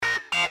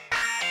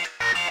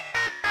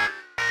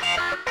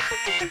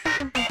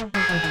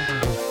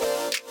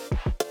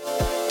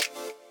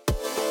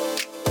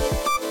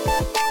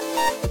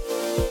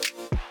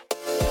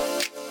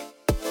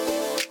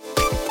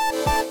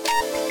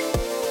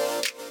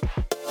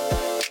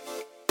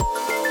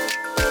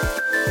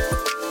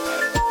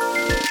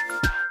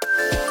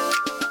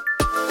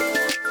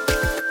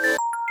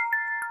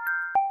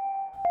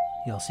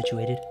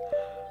situated?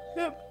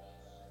 Yep.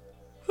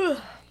 You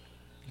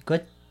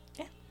good?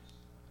 Yeah.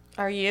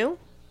 Are you?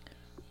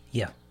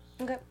 Yeah.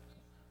 Okay.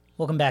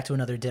 Welcome back to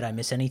another Did I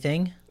Miss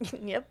Anything?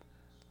 Yep.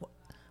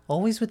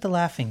 Always with the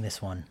laughing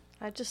this one.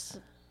 I just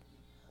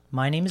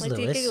My name is like to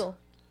Lewis. giggle.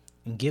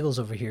 And Giggles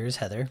over here is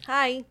Heather.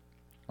 Hi.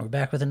 We're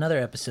back with another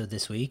episode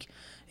this week.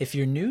 If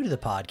you're new to the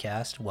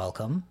podcast,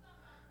 welcome.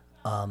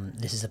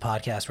 This is a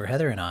podcast where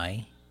Heather and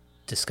I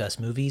discuss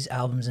movies,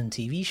 albums, and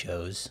TV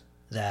shows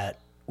that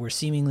were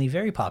seemingly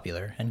very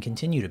popular and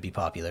continue to be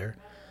popular,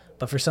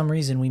 but for some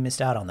reason we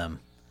missed out on them.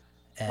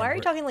 And Why are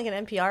you talking like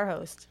an NPR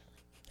host?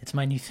 It's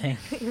my new thing.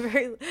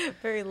 very,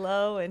 very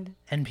low and.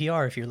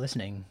 NPR, if you're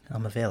listening,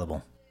 I'm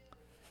available.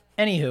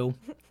 Anywho,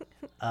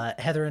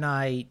 Heather and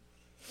I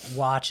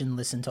watch and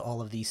listen to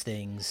all of these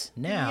things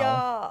now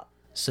Yeah.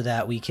 so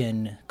that we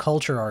can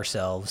culture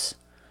ourselves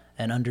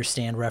and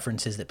understand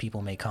references that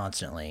people make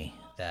constantly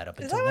that up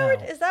until now.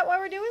 Is that why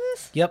we're doing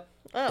this? Yep.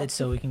 Oh. It's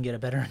so we can get a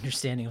better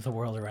understanding of the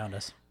world around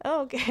us.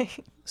 Oh, okay.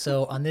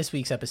 So on this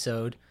week's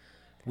episode,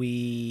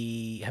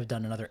 we have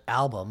done another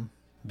album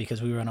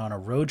because we went on a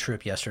road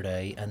trip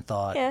yesterday and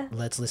thought, Yeah.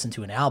 let's listen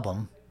to an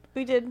album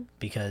We did.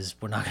 because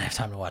we're not going to have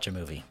time to watch a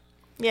movie.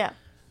 Yeah.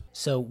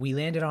 So we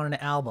landed on an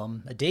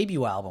album, a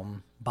debut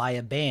album by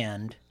a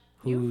band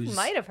You whose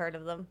might have heard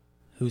of them.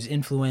 whose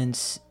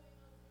influence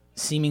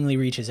seemingly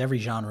reaches every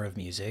genre of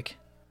music.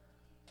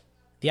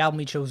 The album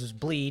we chose was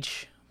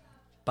Bleach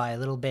by a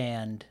little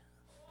band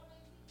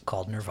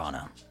called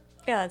Nirvana.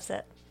 Yeah, that's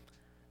it.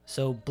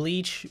 So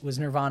Bleach was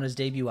Nirvana's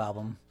debut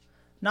album.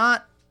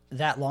 Not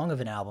that long of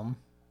an album.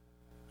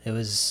 It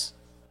was,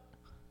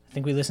 I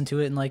think we listened to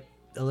it in like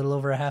a little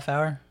over a half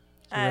hour.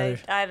 I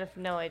have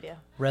no idea.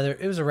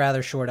 It was a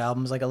rather short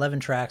album. It was like 11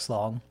 tracks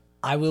long.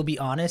 I will be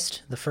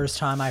honest, the first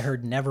time I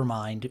heard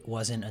Nevermind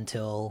wasn't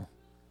until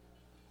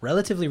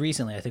relatively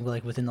recently. I think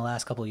like within the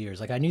last couple of years.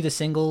 Like I knew the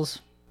singles.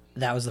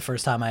 That was the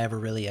first time I ever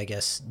really, I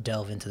guess,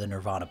 delve into the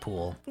Nirvana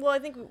pool. Well,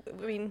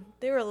 we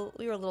were a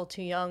little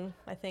too young,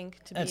 I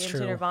think, to be That's into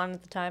true. Nirvana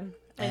at the time.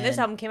 And this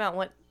And album came out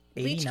when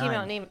Bleach came 89.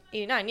 out in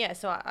 89. Yeah,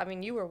 so I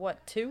mean, you were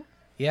what, 2?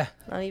 Yeah.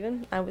 Not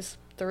even. I was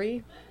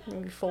 3,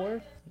 maybe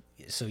 4.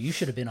 So you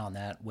should have been on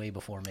that way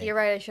before me. You're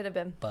right. I should have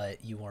been.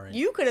 But you weren't.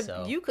 You could have.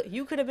 so-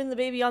 You could have been the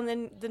baby on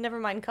the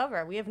Nevermind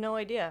cover. We have no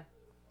idea.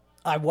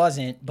 I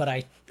wasn't,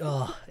 but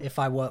if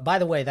I was. By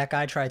the way, that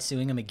guy tried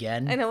suing him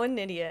again. I know, what an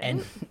idiot.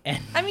 And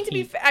I mean, to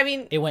be fair,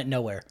 it went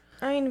nowhere.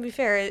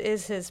 it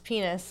is his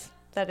penis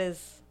that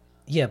is.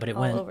 Yeah, but it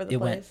All over the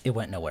place.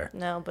 went nowhere.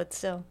 No, but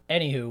still.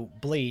 Anywho,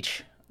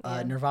 Bleach,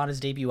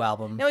 Nirvana's debut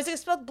album. Now, is it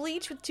spelled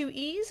bleach with 2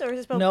 E's, or is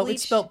it spelled No, bleach?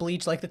 it's spelled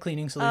bleach like the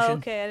cleaning solution. Oh,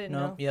 okay, I didn't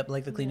know. Yep,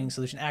 like the cleaning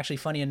solution. Actually,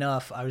 funny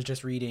enough, I was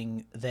just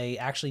reading, they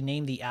actually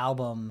named the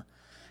album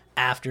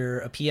after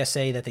a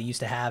PSA that they used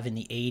to have in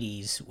the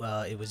 80s.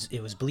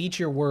 It was bleach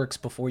your works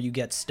before you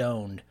get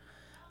stoned.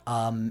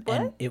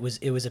 And it was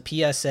a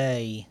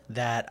PSA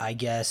that I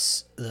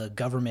guess the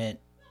government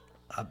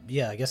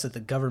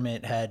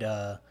had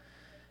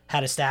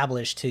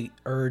established to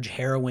urge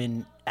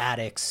heroin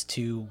addicts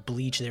to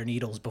bleach their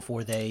needles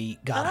before they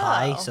got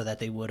high, so that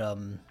they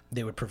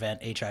would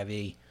prevent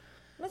HIV.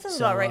 That sounds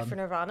So, about right for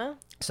Nirvana.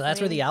 So that's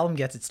where the album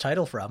gets its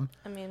title from.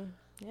 I mean,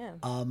 yeah.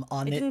 On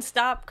It it, didn't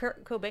stop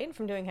Kurt Cobain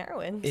from doing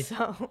heroin,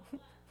 so.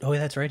 oh,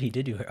 that's right, he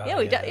did do.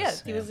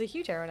 He was a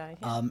huge heroin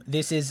addict.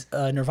 This is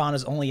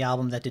Nirvana's only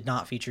album that did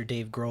not feature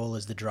Dave Grohl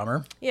as the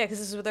drummer. Yeah, because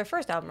this was their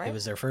first album, right? It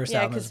was their first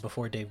album. It was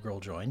before Dave Grohl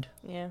joined.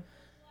 Yeah.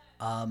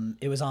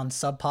 It was on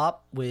Sub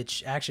Pop,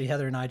 which actually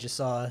Heather and I just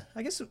saw.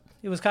 I guess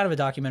it was kind of a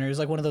documentary. It was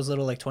like one of those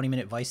little like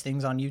 20-minute Vice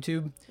things on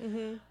YouTube,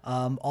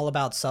 all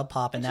about Sub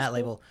Pop and that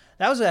label.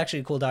 That was actually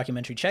a cool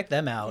documentary. Check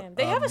them out. Yeah.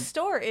 They have a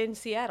store in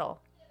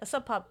Seattle, a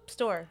Sub Pop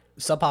store.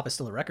 Sub Pop is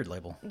still a record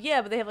label.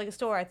 Yeah, but they have like a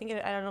store. I don't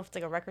know if it's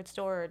like a record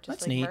store or just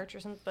That's like neat. merch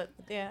or something. But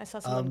yeah, I saw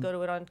someone go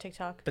to it on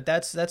TikTok. But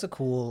that's a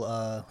cool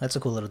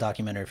little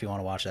documentary if you want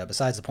to watch that.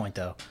 Besides the point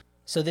though,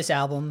 so this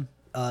album,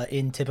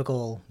 in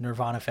typical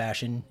Nirvana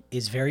fashion,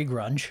 is very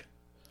grunge.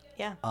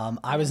 Yeah.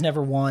 I was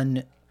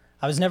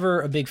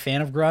never a big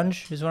fan of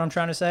grunge, is what I'm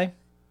trying to say.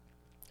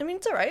 I mean,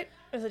 it's all right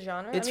as a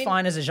genre. It's I mean,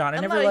 fine as a genre. I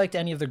I'm never not a- liked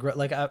any of the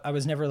like. I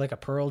was never like a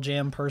Pearl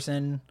Jam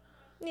person.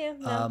 Yeah.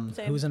 No.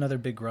 Same. Who's another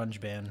big grunge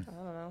band?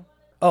 I don't know.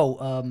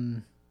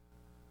 Oh,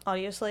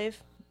 Audio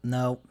Slave.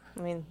 no,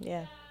 I mean,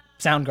 yeah.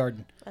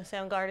 Soundgarden.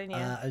 Soundgarden.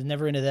 Yeah. I was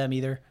never into them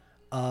either.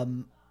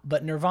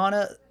 But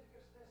Nirvana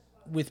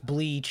with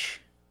Bleach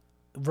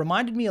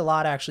reminded me a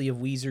lot actually of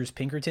Weezer's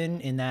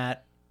Pinkerton in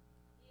that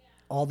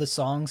all the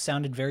songs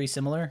sounded very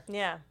similar.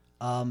 Yeah.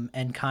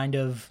 And kind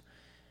of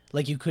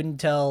like you couldn't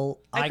tell.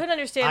 I couldn't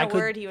understand a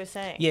word he was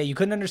saying. Yeah, you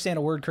couldn't understand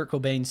a word Kurt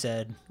Cobain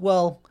said.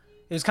 Well,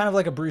 it was kind of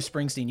like a Bruce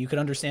Springsteen. You could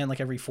understand like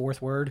every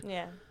fourth word.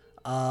 Yeah.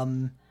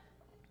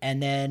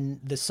 And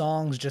then the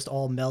songs just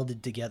all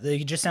melded together. They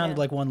just sounded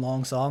like one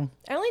long song.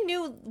 I only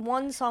knew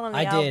one song on the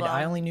I album. did.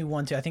 I only knew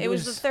one too. I think It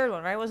was the third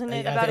one, right? Wasn't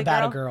it About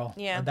about a girl?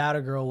 Yeah. About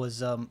a Girl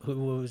was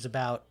who was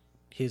about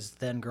his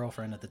then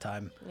girlfriend at the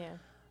time. Yeah.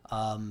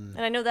 And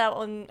I know that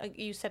one.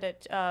 You said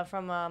it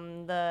from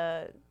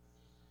the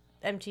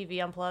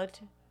MTV Unplugged.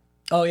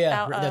 Oh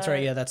yeah, that's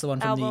right. Yeah, that's the one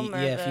from album the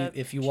or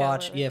if you show,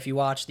 watch whatever. if you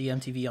watch the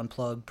MTV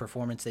Unplugged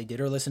performance they did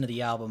or listen to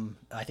the album,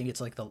 I think it's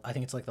like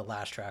the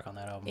last track on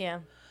that album. Yeah.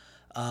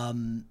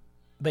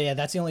 But yeah,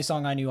 that's the only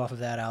song I knew off of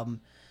that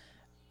album.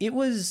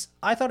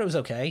 I thought it was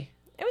okay.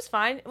 It was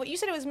fine. What you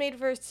said it was made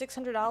for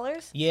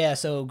 $600? Yeah,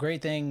 so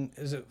great thing.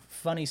 There's a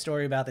funny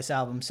story about this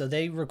album. So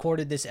they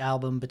recorded this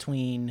album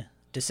between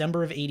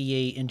December of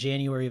 88 and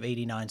January of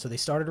 89. So they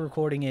started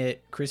recording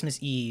it Christmas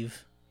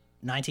Eve,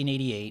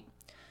 1988.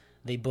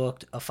 They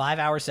booked a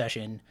 5-hour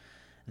session.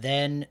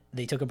 Then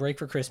they took a break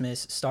for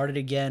Christmas, started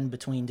again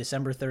between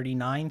December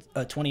 29th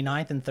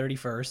and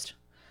 31st.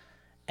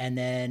 And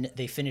then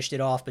they finished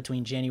it off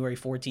between January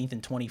 14th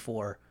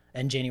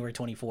and January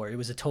 24. It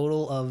was a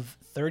total of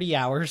 30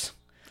 hours.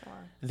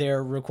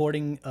 Their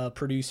recording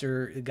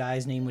producer, the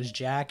guy's name was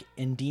Jack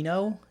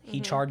Endino.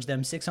 He charged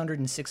them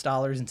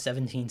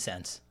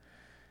 $606.17.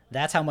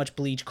 That's how much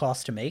Bleach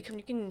costs to make. And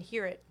you can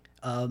hear it.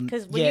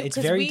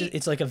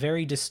 It's like a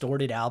very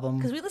distorted album.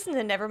 Because we listened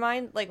to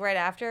Nevermind like right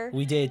after.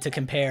 We did to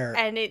compare,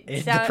 and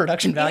the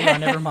production value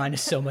on Nevermind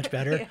is so much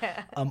better.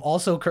 Yeah.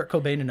 Also, Kurt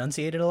Cobain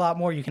enunciated a lot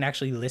more. You can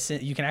actually listen.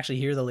 You can actually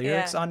hear the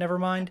lyrics on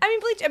Nevermind. I mean,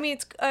 Bleach. I mean,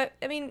 it's. I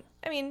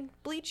mean,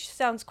 Bleach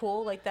sounds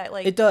cool. Like that.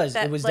 Like it does.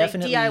 That, it was like,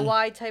 definitely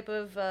DIY type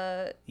of.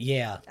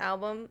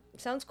 Album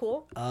sounds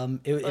cool.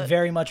 It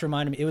very much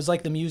reminded me. It was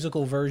like the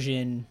musical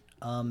version.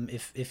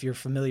 If you're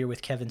familiar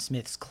with Kevin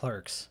Smith's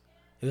Clerks.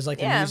 It was like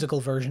the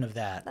musical version of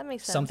that. That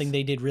makes sense. Something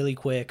they did really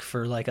quick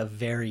for like a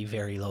very,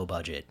 very low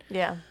budget.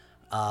 Yeah.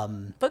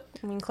 But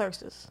I mean,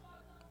 Clerks is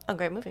a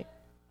great movie.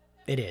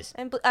 It is.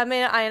 And Bleach. And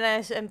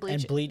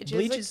Bleach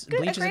is a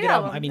good album.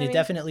 album. I mean, it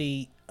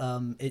definitely.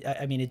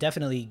 It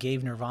definitely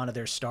gave Nirvana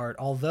their start.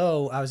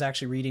 Although I was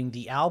actually reading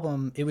the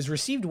album, it was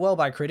received well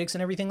by critics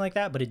and everything like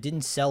that, but it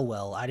didn't sell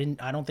well. I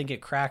don't think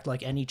it cracked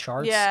like any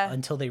charts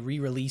until they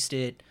re-released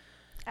it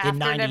in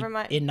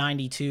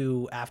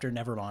 '92 after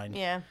Nevermind.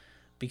 Yeah.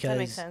 Because that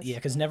makes sense.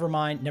 because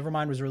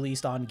Nevermind was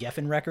released on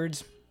Geffen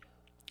Records,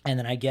 and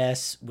then I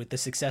guess with the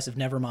success of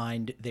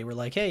Nevermind, they were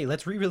like, "Hey,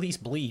 let's re-release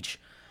Bleach,"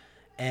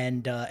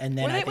 and then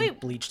I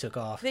think Bleach took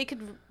off. They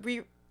could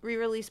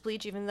re-release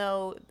Bleach even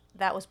though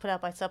that was put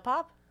out by Sub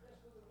Pop.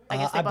 I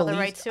guess they bought the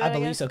rights to it. I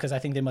believe so because I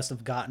think they must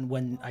have gotten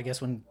when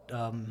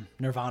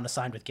Nirvana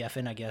signed with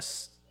Geffen, I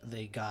guess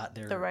they got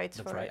the rights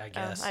for it. I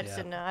guess. I just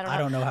didn't know. I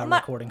don't know how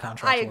recording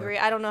contracts work. I agree.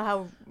 I don't know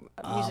how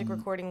music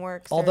recording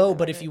works.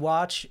 But if you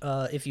watch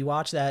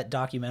that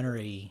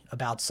documentary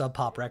about Sub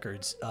Pop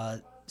Records,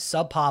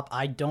 Sub Pop,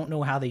 I don't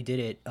know how they did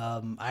it.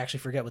 I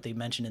actually forget what they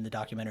mentioned in the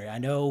documentary. I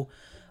know,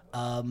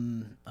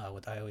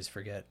 what I always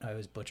forget. I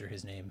always butcher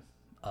his name.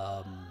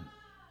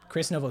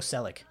 Chris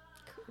Novoselic.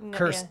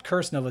 Cursed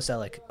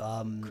Novoselic.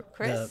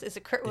 Chris? Is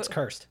it Cursed? It's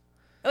Cursed.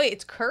 Oh, wait,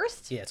 it's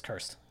Cursed? Yeah, it's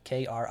Cursed.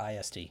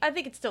 Krist. I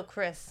think it's still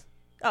Chris.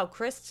 Oh,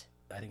 Chris?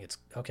 I think it's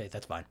okay.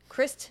 That's fine.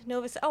 Chris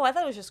Novoselic. Oh, I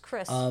thought it was just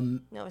Chris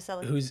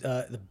Novoselic. Who's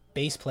the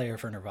bass player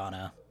for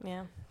Nirvana?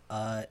 Yeah.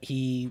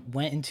 He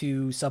went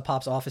into Sub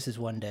Pop's offices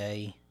one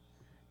day,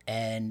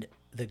 and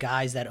the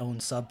guys that own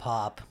Sub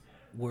Pop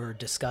were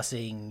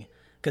discussing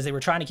because they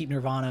were trying to keep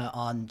Nirvana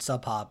on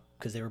Sub Pop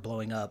because they were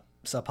blowing up.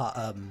 Sub Pop,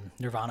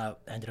 Nirvana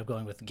ended up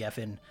going with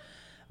Geffen,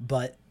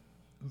 but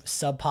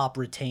Sub Pop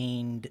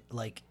retained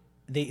like.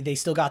 They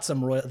still got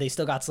some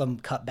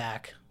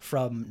cutback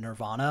from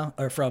Nirvana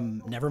or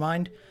from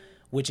Nevermind,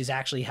 which is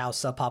actually how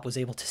Sub Pop was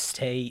able to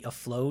stay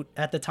afloat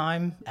at the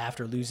time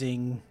after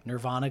losing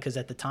Nirvana. Because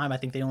at the time, I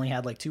think they only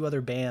had like 2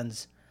 other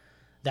bands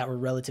that were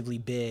relatively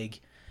big,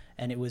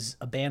 and it was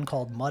a band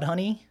called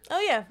Mudhoney. Oh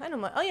yeah, I know.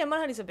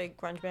 Mudhoney's a big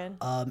grunge band.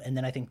 And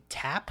then I think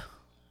Tap,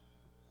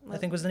 I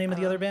think was the name of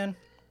the other band.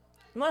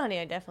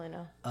 Mudhoney, I definitely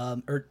know.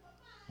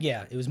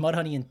 It was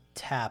Mudhoney and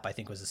Tap. I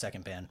think was the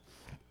second band.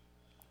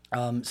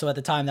 So at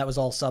the time, that was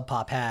all Sub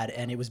Pop had,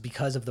 and it was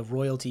because of the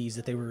royalties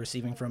that they were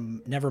receiving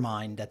from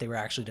Nevermind that they were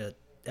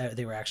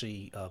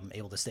actually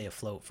able to stay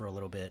afloat for a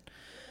little bit.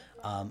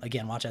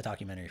 Again, watch that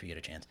documentary if you get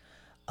a chance.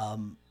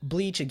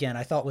 Bleach, again,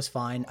 I thought was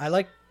fine. I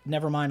like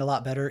Nevermind a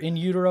lot better. In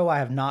Utero, I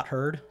have not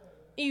heard.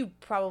 You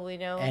probably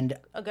know and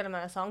a good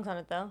amount of songs on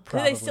it, though.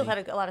 Because they still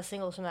had a lot of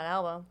singles from that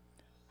album.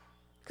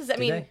 Because,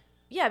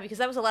 yeah, because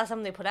that was the last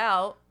album they put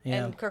out,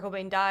 and Kurt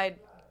Cobain died.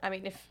 I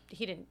mean, if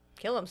he didn't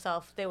kill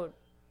himself, they would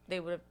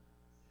have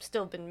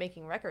still been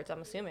making records,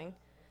 I'm assuming.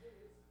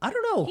 I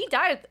don't know. He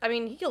died. I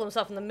mean, he killed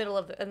himself in the middle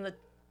of the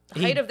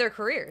height of their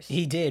careers.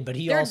 He did, but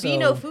there'd be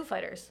no Foo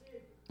Fighters.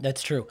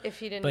 That's true. If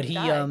he didn't. But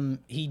die.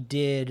 He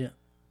did.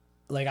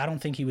 Like, I don't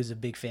think he was a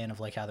big fan of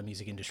like how the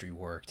music industry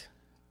worked.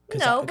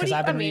 But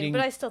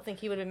I still think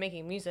he would have been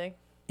making music.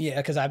 Yeah,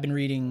 because I've been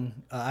reading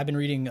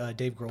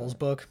Dave Grohl's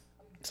book,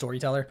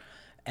 Storyteller.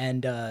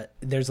 And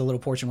there's a little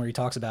portion where he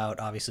talks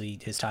about, obviously,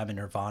 his time in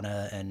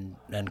Nirvana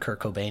and Kurt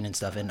Cobain and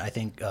stuff. And I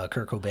think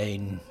Kurt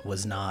Cobain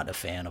was not a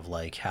fan of,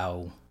 like,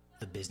 how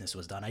the business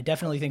was done. I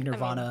definitely think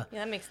Nirvana...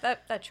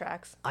 that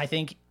tracks. I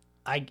think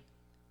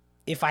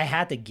if I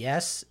had to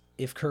guess,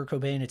 if Kurt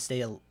Cobain had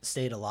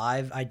stayed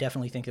alive, I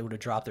definitely think they would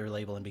have dropped their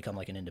label and become,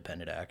 like, an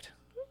independent act.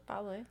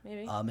 Probably,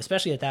 maybe.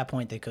 Especially at that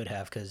point, they could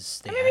have because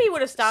they maybe he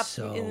would have stopped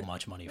so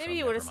much money. Maybe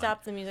he would have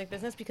stopped the music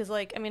business because,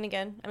 like, I mean,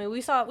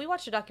 we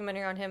watched a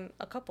documentary on him,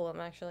 a couple of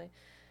them actually,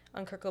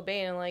 on Kurt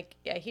Cobain, and like,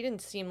 yeah, he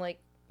didn't seem like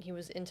he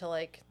was into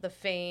like the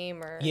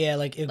fame or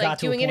like it got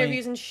to doing a point,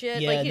 interviews and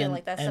shit. Like he didn't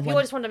like that stuff. He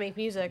just wanted to make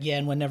music. Yeah,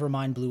 and when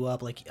Nevermind blew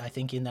up, like I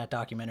think in that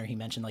documentary he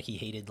mentioned like he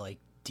hated like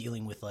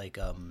dealing with like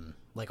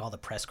all the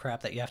press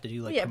crap that you have to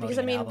do, like because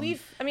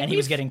he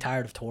was getting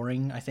tired of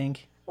touring, I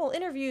think. Well,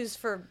 interviews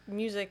for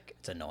music,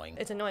 it's annoying.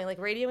 Like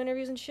radio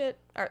interviews and shit.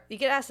 You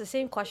get asked the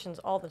same questions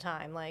all the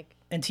time, like.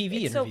 And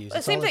TV interviews.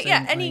 Same thing,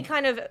 yeah. Any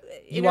kind of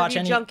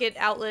interview junket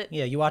outlet.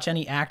 Yeah, you watch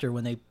any actor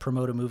when they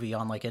promote a movie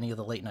on like any of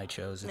the late night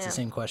shows. It's the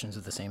same questions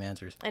with the same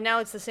answers. And now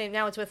it's the same.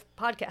 Now it's with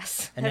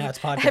podcasts. And now it's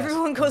podcasts.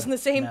 Everyone goes on the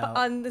same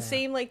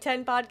same like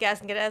 10 podcasts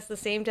and get asked the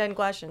same 10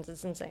 questions.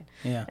 It's insane.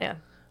 Yeah. Yeah.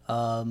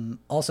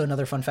 Also,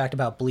 another fun fact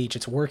about Bleach: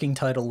 its working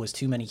title was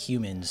Too Many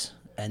Humans,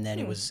 and then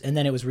it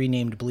was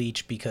renamed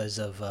Bleach because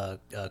of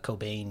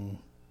Cobain.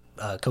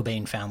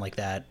 Cobain found like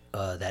that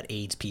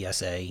AIDS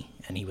PSA,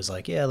 and he was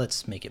like, "Yeah,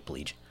 let's make it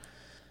Bleach."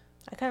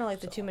 I kind of like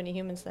the Too Many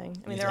Humans thing.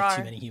 I mean, there are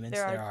too many humans.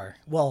 There are.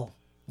 Well,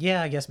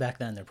 yeah, I guess back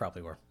then there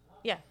probably were.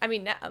 Yeah, I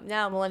mean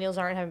now millennials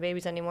aren't having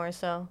babies anymore,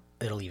 so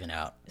it'll even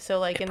out. So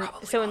like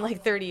in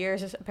like 30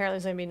 years, apparently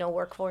there's gonna be no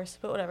workforce,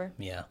 but whatever.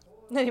 Yeah.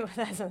 Anyway,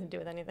 that has nothing to do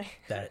with anything.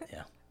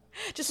 Yeah.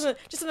 just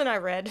something I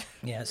read.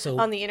 Yeah. So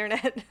on the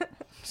internet.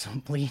 So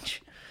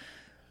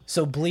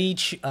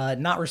Bleach,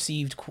 not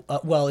received.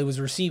 Well, it was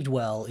received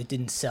well. It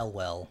didn't sell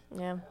well.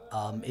 Yeah.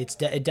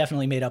 It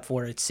definitely made up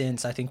for it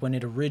since. I think when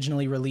it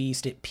originally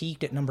released, it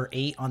peaked at number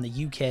 8 on the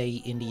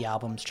UK indie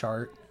albums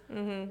chart.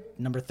 Mm-hmm.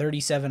 Number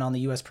 37 on the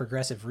US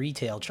progressive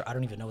retail chart. I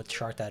don't even know what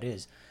chart that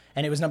is.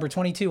 And it was number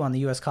 22 on the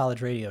US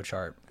college radio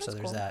chart. So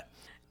there's that.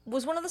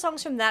 Was one of the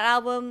songs from that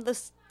album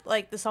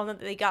the song that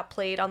they got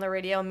played on the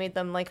radio and made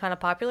them like kind of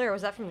popular, or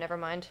was that from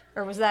Nevermind,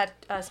 or was that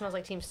Smells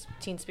Like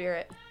Teen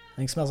Spirit? I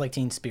think Smells Like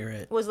Teen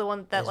Spirit was the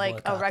one that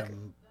like a record,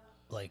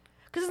 like,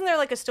 because isn't there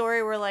like a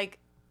story where like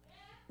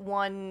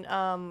one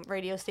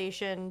radio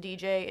station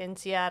DJ in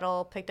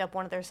Seattle picked up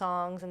one of their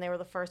songs and they were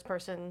the first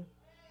people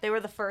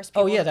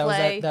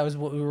that was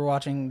what we were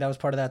watching. That was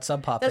part of that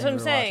Sub Pop. That's what I'm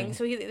saying.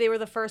 So they were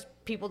the first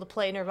people to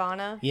play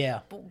Nirvana.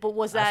 Yeah. But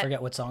was that? I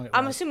forget what song it was.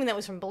 I'm assuming that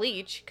was from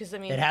Bleach, because I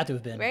mean it had to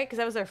have been, right? Because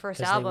that was their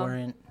first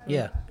album.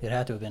 Yeah, it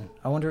had to have been.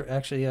 I wonder.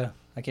 Actually, yeah,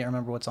 I can't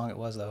remember what song it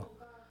was though.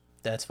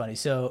 That's funny.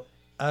 So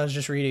I was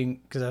just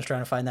reading because I was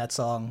trying to find that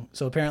song.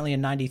 So apparently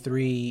in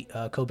 '93,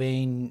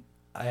 Cobain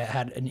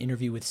had an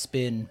interview with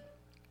Spin,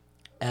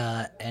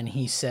 and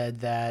he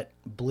said that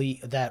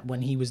that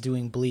when he was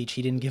doing Bleach,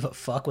 he didn't give a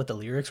fuck what the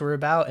lyrics were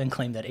about, and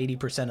claimed that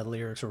 80% of the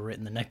lyrics were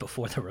written the night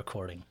before the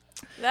recording.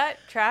 That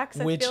tracks.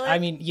 To be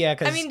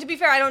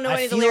fair, I don't know what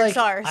any of the lyrics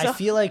are. So. I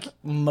feel like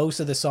most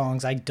of the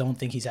songs, I don't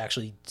think he's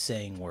actually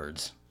saying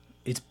words.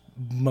 It's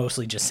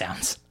mostly just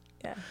sounds.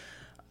 Yeah.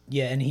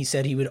 Yeah, and he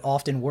said he would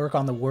often work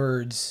on the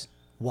words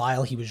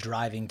while he was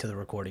driving to the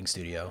recording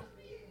studio.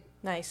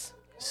 Nice.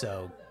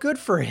 So good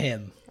for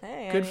him.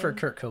 Good for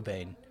Kurt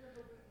Cobain.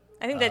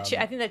 I think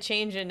that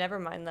changed in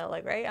Nevermind though,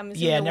 like, right? I'm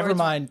assuming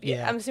Nevermind.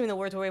 Yeah, I'm assuming the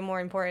words were way more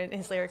important.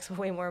 His lyrics were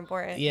way more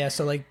important. Yeah,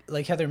 so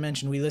like Heather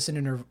mentioned, we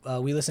listened to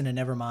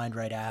Nevermind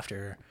right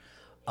after.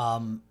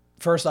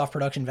 First off,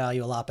 production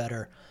value a lot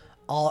better.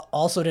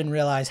 Also didn't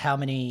realize how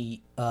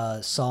many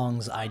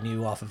songs I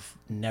knew off of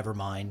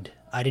Nevermind.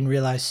 I didn't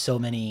realize so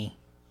many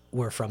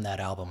were from that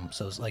album.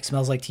 So it's like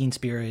Smells Like Teen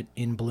Spirit,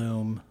 In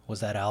Bloom was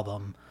that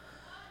album.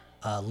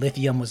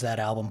 Lithium was that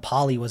album.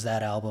 Polly was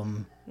that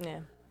album. Yeah.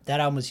 That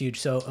album was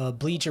huge. So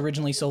Bleach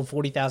originally sold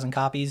 40,000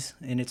 copies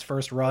in its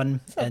first run,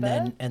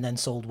 and then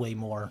sold way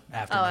more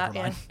after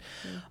Nevermind.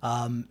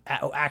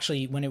 Yeah.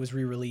 Actually, when it was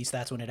re-released,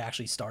 that's when it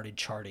actually started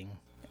charting.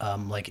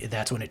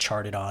 That's when it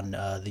charted on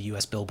the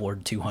U.S.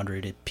 Billboard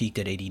 200. It peaked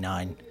at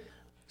 89.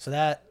 So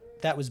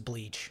that was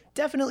Bleach.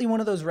 Definitely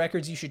one of those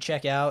records you should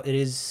check out. It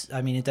is.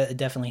 I mean, it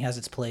definitely has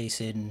its place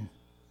in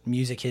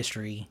music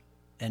history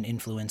and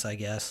influence, I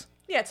guess.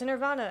 Yeah, it's a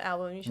Nirvana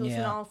album. You should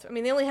listen to all three. I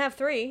mean, they only have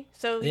 3,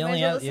 so you might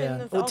as well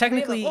listen to all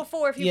technically, 3 of them.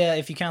 Well, 4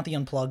 if you count the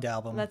Unplugged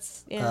album.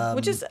 That's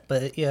which is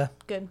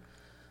good.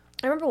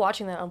 I remember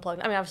watching that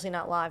Unplugged. I mean, obviously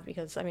not live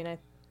because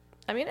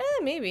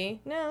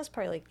maybe no, it's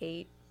probably like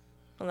 8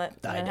 when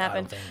that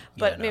happened.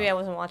 But maybe I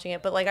wasn't watching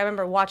it. But like I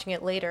remember watching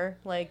it later,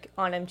 like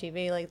on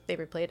MTV, like they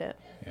replayed it.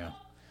 Yeah.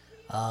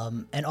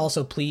 And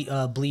also,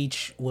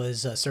 Bleach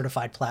was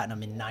certified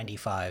platinum in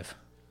 '95.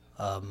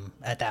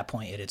 At that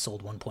point, it had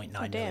sold 1.9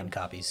 million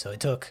copies. So it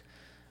took,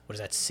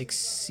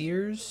 6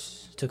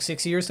 years? It took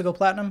 6 years to go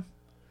platinum.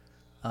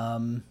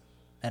 And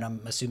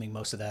I'm assuming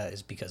most of that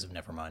is because of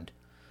Nevermind.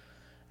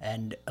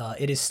 And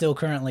it is still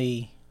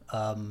currently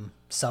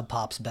Sub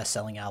Pop's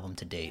best-selling album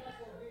to date.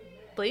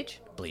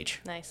 Bleach?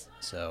 Nice.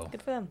 So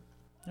good for them.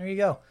 There you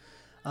go.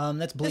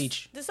 That's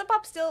Bleach. Does Sub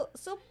Pop's still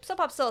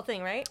a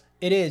thing, right?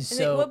 It is.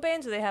 And what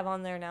bands do they have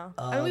on there now?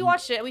 I mean, we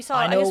watched it. We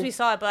saw it. I guess we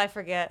saw it, but I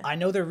forget. I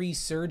know the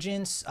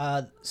resurgence.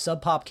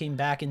 Sub Pop came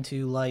back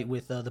into light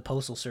with the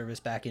Postal Service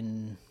back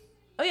in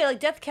Oh yeah,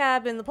 like Death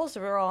Cab and the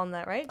Postal were all on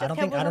that, right? I don't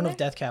know if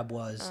Death Cab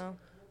was. Oh.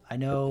 I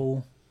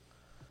know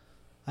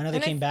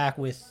they came back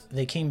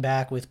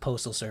with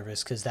Postal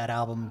Service because that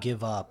album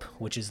Give Up,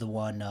 which is the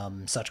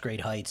one Such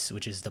Great Heights,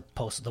 which is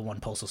the one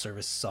Postal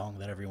Service song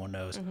that everyone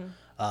knows.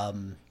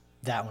 Mm-hmm.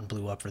 That one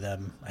blew up for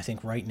them. I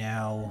think right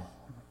now.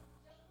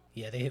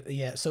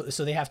 So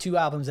they have 2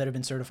 albums that have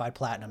been certified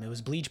platinum. It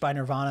was Bleach by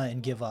Nirvana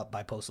and Give Up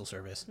by Postal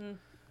Service.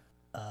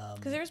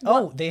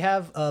 They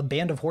have a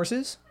Band of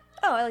Horses.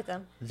 Oh, I like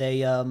them.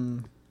 They I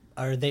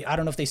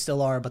don't know if they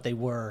still are, but they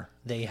were.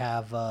 They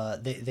have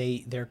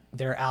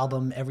their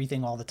album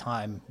Everything All the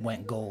Time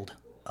went gold.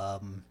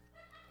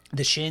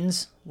 The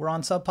Shins were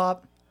on Sub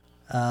Pop.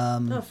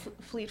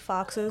 Fleet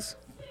Foxes.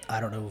 I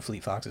don't know who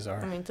Fleet Foxes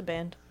are. I mean, it's a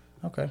band.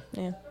 Okay.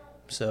 Yeah.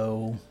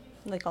 So.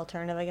 Like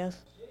alternative, I guess.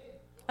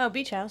 Oh,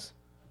 Beach House.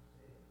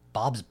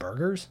 Bob's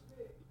Burgers?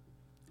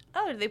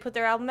 Oh, did they put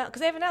their album out?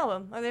 Because they have an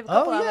album. Or they have a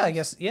couple albums. I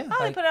guess, yeah.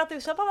 Oh, they put it out through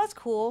Sub Pop? That's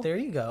cool. There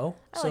you go.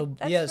 So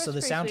the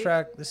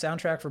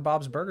soundtrack for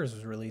Bob's Burgers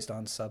was released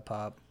on Sub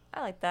Pop.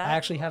 I like that. I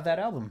actually have that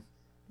album.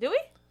 Do we?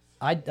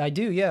 I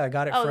do, yeah. I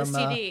got it from...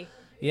 the CD.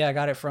 Yeah, I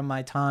got it from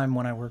my time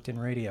when I worked in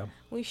radio.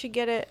 We should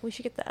get it. We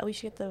should get the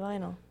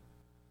vinyl.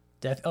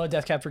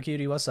 Death Cab for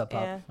Cutie was Sub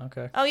Pop. Yeah.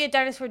 Okay. Oh, yeah,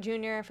 Dinosaur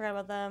Jr. I forgot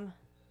about them.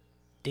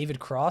 David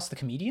Cross, the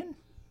comedian?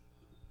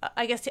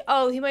 I guess.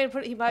 He might have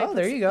put.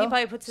 There you go. He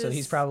probably puts his. So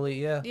he's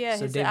probably Yeah,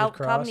 so his David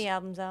Cross, comedy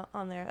albums out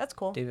on there. That's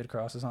cool. David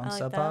Cross is on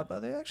Sub Pop. Oh,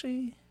 they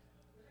actually.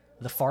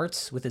 The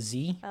Farts with a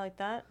Z. I like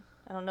that.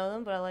 I don't know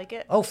them, but I like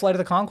it. Oh, Flight of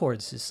the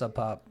Conchords is Sub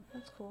Pop.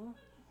 That's cool.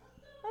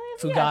 Oh,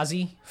 yeah,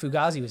 Fugazi. Yeah.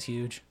 Fugazi was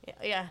huge.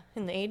 Yeah,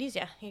 in the 80s,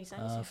 yeah. 80s,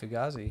 90s.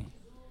 Fugazi.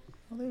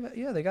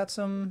 Well, they got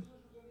some.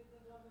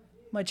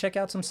 Might check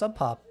out some Sub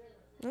Pop.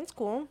 That's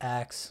cool.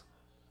 Acts.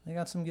 They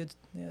got some good.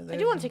 Yeah, I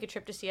do want to take a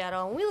trip to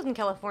Seattle. When we lived in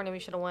California, we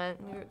should have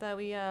went. That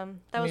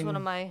was one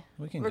of my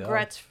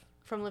regrets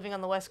from living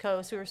on the West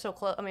Coast. We were so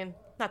close. I mean,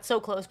 not so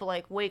close, but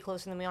like way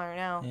closer than we are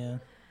now.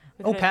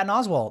 Yeah. Patton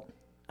Oswalt.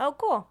 Oh,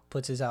 cool.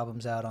 Puts his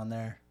albums out on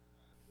there.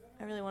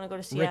 I really want to go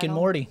to Seattle. Rick and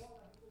Morty.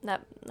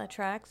 That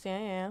tracks.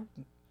 Yeah.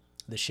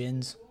 The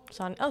Shins.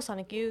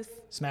 Sonic Youth.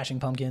 Smashing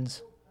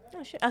Pumpkins.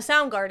 Oh shit.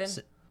 Soundgarden.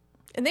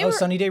 And they were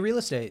Sunny Day Real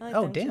Estate.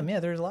 Like damn. Too.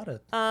 Yeah, there's a lot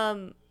of.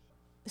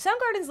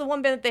 Soundgarden's the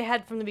one band that they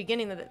had from the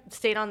beginning that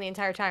stayed on the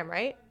entire time,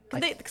 right?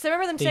 Because I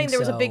remember them saying there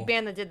was a big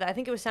band that did that. I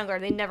think it was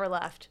Soundgarden. They never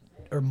left.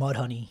 Or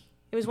Mudhoney.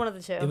 It was one of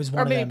the two. It was one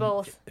or of maybe them.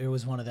 Both. It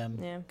was one of them.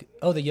 Yeah.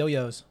 Oh, the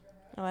Yo-Yos.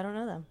 Oh, I don't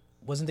know them.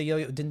 Wasn't the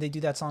Yo-Yo? Didn't they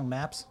do that song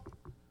Maps?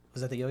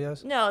 Was that the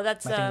Yo-Yos? No,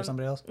 that's. Am I thinking of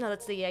somebody else? No,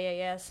 that's the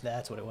Yes.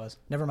 That's what it was.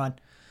 Never mind.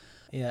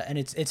 Yeah, and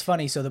it's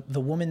funny. So the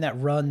woman that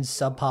runs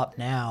Sub Pop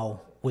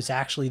now was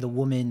actually the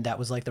woman that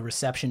was like the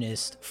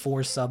receptionist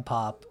for Sub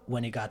Pop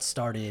when it got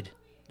started.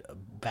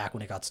 Back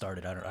when it got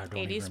started, I don't 80s,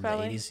 even remember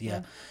probably. The 80s.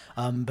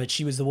 Yeah. But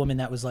she was the woman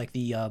that was like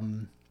the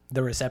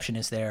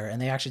receptionist there,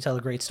 and they actually tell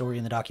a great story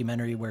in the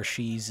documentary where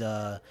she's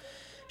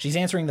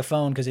answering the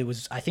phone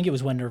because I think it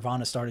was when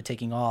Nirvana started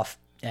taking off,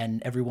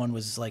 and everyone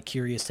was like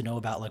curious to know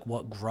about like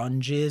what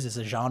grunge is as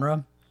a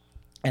genre,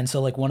 and so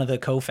like one of the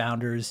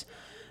co-founders.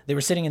 They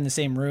were sitting in the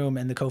same room,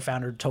 and the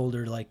co-founder told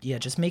her, like, yeah,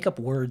 just make up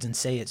words and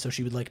say it. So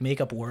she would, like,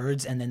 make up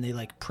words, and then they,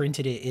 like,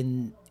 printed it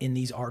in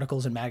these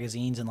articles and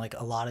magazines, and, like,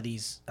 a lot of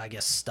these, I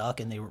guess, stuck,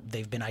 and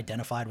they've been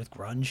identified with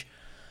grunge,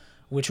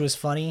 which was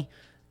funny,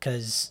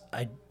 because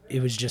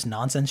it was just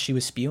nonsense she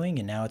was spewing,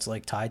 and now it's,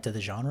 like, tied to the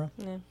genre.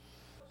 Yeah.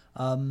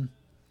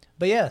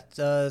 But, yeah,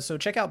 so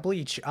check out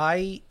Bleach.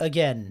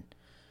 Again,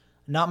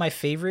 not my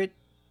favorite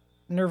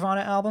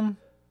Nirvana album,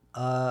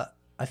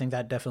 I think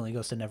that definitely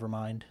goes to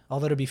Nevermind.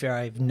 Although, to be fair,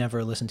 I've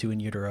never listened to In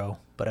Utero,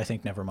 but I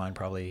think Nevermind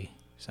probably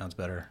sounds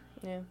better.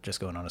 Yeah. Just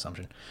going on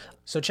assumption.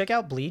 So check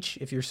out Bleach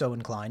if you're so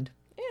inclined.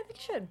 Yeah, I think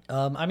you should.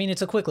 I mean,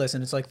 it's a quick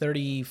listen. It's like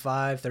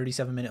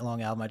 37-minute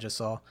long album I just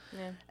saw.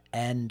 Yeah.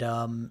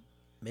 And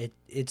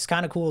it's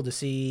kind of cool to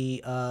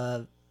see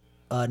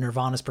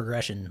Nirvana's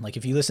progression. Like,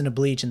 if you listen to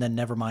Bleach and then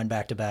Nevermind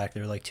back to back,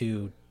 they're like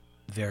two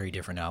very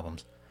different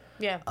albums.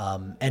 Yeah.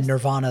 And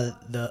Nirvana,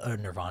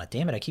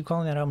 damn it, I keep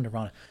calling that album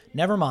Nirvana.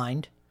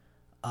 Nevermind,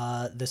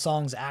 the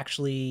songs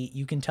actually,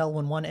 you can tell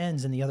when one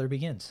ends and the other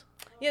begins.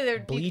 Yeah, they're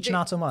Bleach,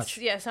 not so much.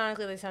 Yeah,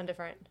 sonically they sound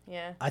different.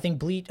 Yeah. I think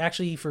Bleach, I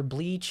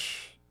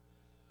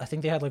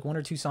think they had like one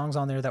or two songs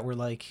on there that were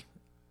like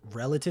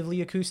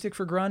relatively acoustic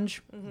for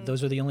grunge. Mm-hmm.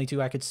 Those are the only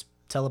two I could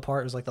tell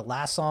apart. It was like the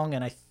last song,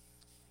 and I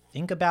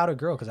think About a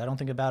Girl, because I don't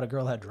think About a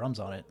Girl had drums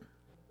on it.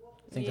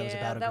 I think that was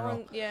About a Girl.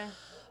 One, yeah.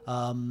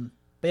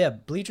 But yeah,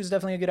 Bleach was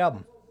definitely a good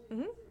album.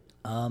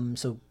 Mm-hmm.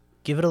 So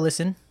give it a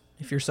listen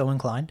if you're so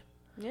inclined.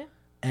 Yeah.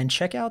 And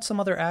check out some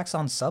other acts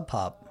on Sub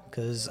Pop,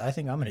 because I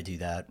think I'm gonna do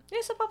that.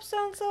 Yeah, Sub Pop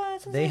sounds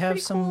they like have pretty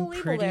some cool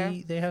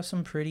pretty. They have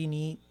some pretty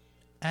neat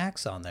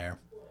acts on there.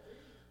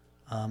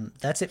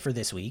 That's it for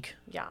this week.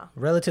 Yeah.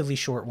 Relatively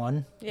short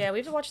one. Yeah, we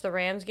have to watch the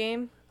Rams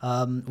game.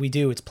 We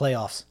do. It's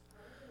playoffs.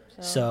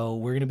 So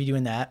we're gonna be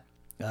doing that.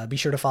 Be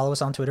sure to follow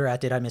us on Twitter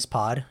at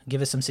DidIMissPod.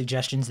 Give us some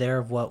suggestions there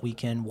of what we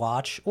can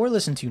watch or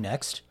listen to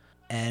next,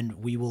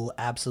 and we will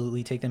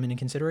absolutely take them into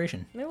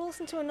consideration. Maybe we'll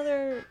listen to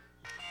another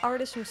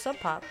artists from Sub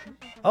Pop.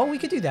 Oh, we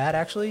could do that,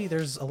 actually.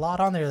 There's a lot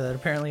on there that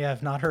apparently I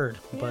have not heard,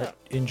 but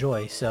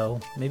enjoy. So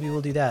maybe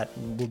we'll do that.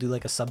 We'll do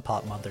like a Sub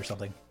Pop month or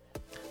something.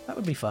 That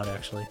would be fun,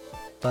 actually.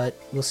 But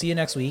we'll see you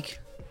next week.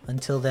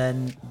 Until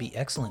then, be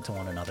excellent to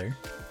one another.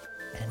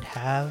 And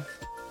have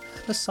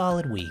a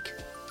solid week,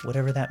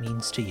 whatever that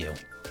means to you.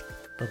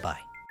 Bye-bye.